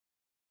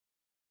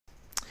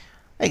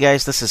Hey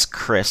guys, this is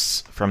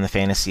Chris from the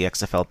Fantasy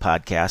XFL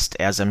podcast.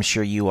 As I'm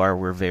sure you are,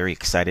 we're very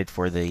excited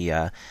for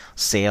the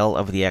sale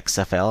of the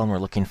XFL, and we're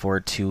looking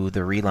forward to the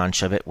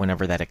relaunch of it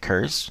whenever that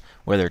occurs,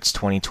 whether it's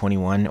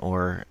 2021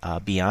 or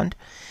beyond.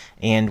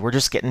 And we're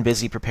just getting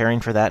busy preparing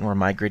for that, and we're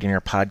migrating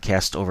our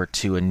podcast over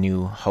to a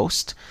new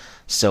host.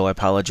 So I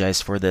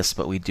apologize for this,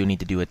 but we do need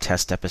to do a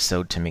test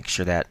episode to make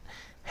sure that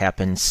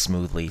happens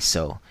smoothly.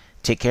 So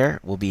take care.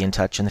 We'll be in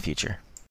touch in the future.